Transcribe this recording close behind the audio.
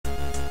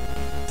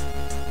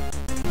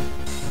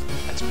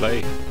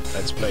play.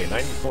 Let's play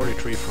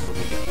 1943 from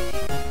Amiga.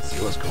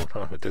 See what's going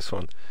on with this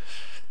one.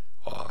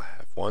 Oh, I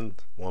have one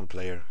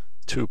player,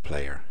 2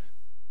 player.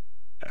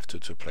 I have two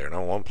player.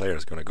 Now 1 player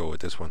is going to go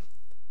with this one.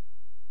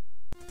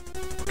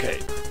 Okay.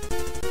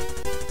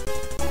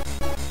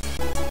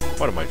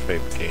 One of my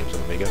favorite games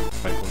on Amiga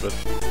 500.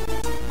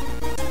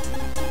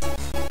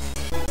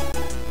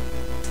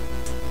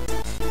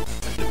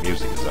 And the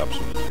music is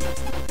absolutely.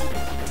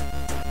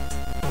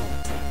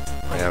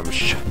 I am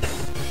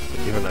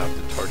even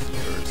after 30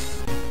 years,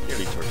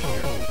 nearly 30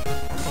 years.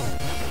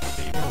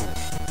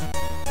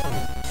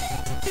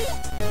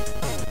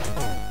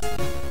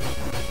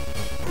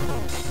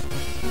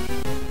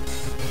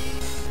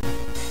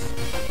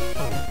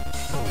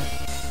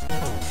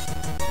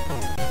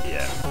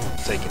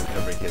 Taking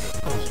every hit,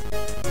 of course.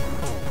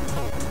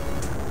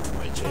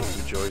 I changed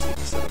the joystick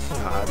instead of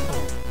pad.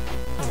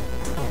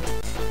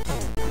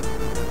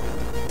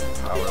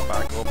 Power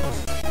back up.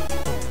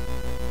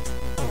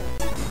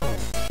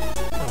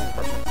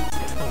 Perfect.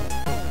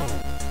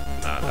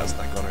 Nah, that's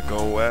not gonna go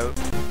well.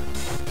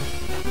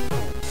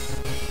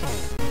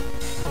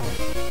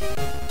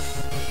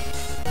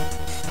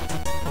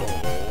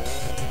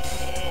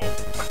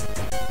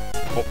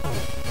 Oh.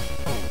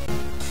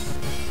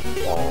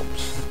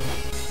 Bombs.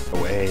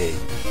 Away.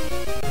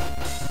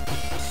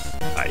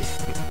 Nice.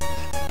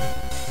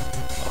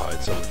 Oh,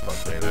 it's so much fun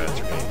playing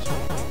adventure games.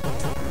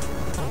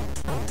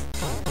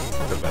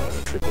 Still better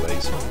than triple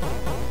A's.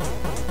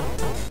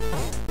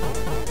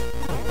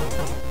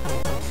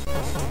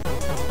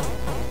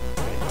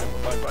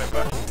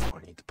 Bye. Oh, I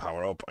need to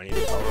power up.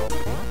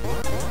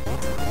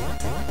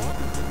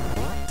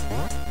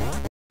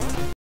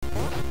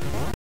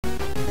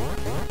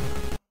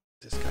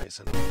 This guy's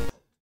in.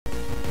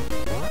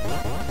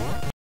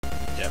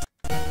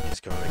 He's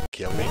gonna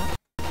kill me.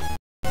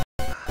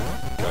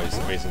 Guys,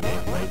 amazing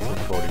game,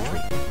 1943.